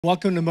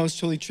Welcome to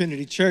Most Holy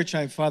Trinity Church.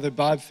 I'm Father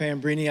Bob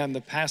Fambrini. I'm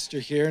the pastor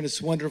here, and it's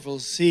wonderful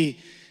to see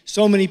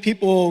so many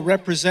people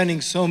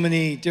representing so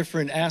many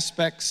different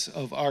aspects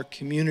of our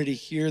community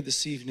here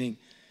this evening.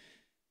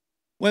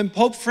 When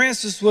Pope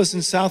Francis was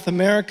in South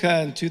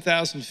America in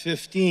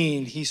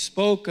 2015, he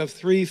spoke of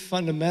three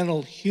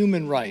fundamental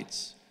human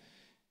rights: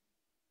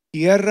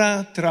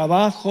 tierra,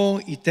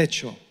 trabajo, y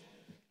techo.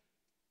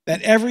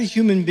 That every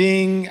human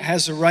being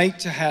has a right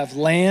to have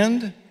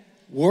land,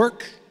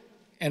 work,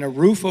 and a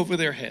roof over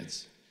their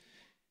heads.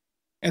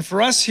 And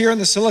for us here in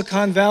the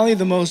Silicon Valley,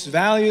 the most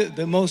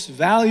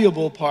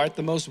valuable part,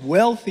 the most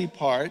wealthy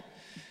part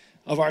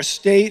of our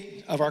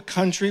state, of our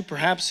country,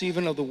 perhaps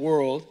even of the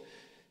world,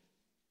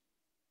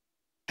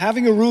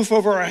 having a roof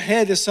over our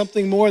head is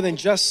something more than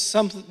just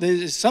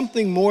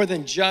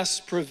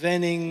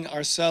preventing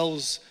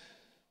ourselves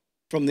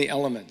from the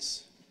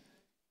elements.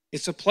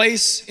 It's a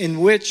place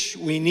in which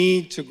we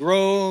need to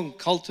grow,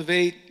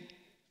 cultivate,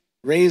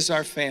 raise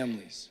our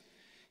families.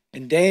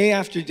 And day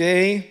after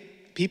day,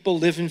 people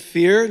live in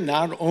fear,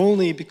 not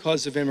only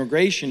because of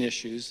immigration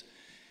issues,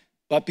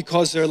 but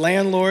because their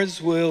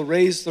landlords will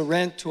raise the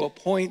rent to a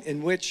point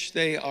in which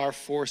they are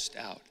forced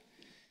out.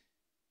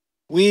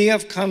 We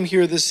have come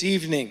here this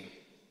evening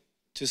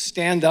to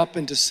stand up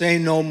and to say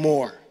no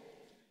more,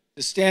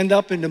 to stand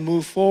up and to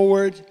move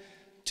forward,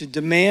 to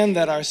demand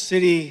that our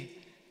city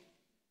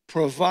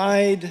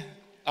provide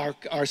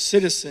our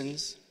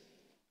citizens,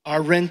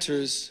 our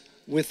renters,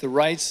 with the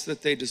rights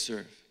that they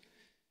deserve.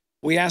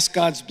 We ask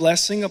God's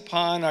blessing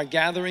upon our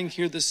gathering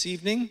here this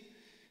evening,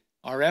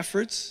 our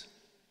efforts.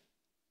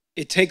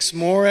 It takes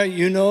more,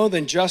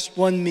 than just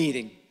one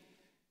meeting.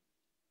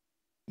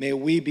 May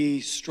we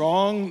be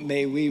strong,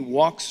 may we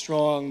walk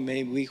strong,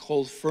 may we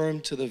hold firm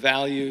to the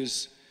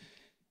values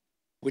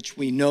which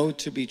we know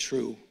to be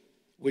true,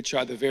 which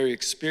are the very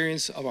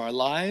experience of our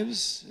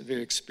lives, the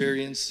very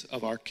experience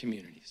of our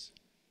communities.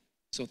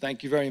 So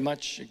thank you very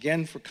much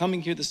again for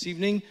coming here this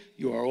evening.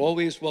 You are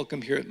always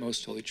welcome here at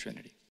Most Holy Trinity.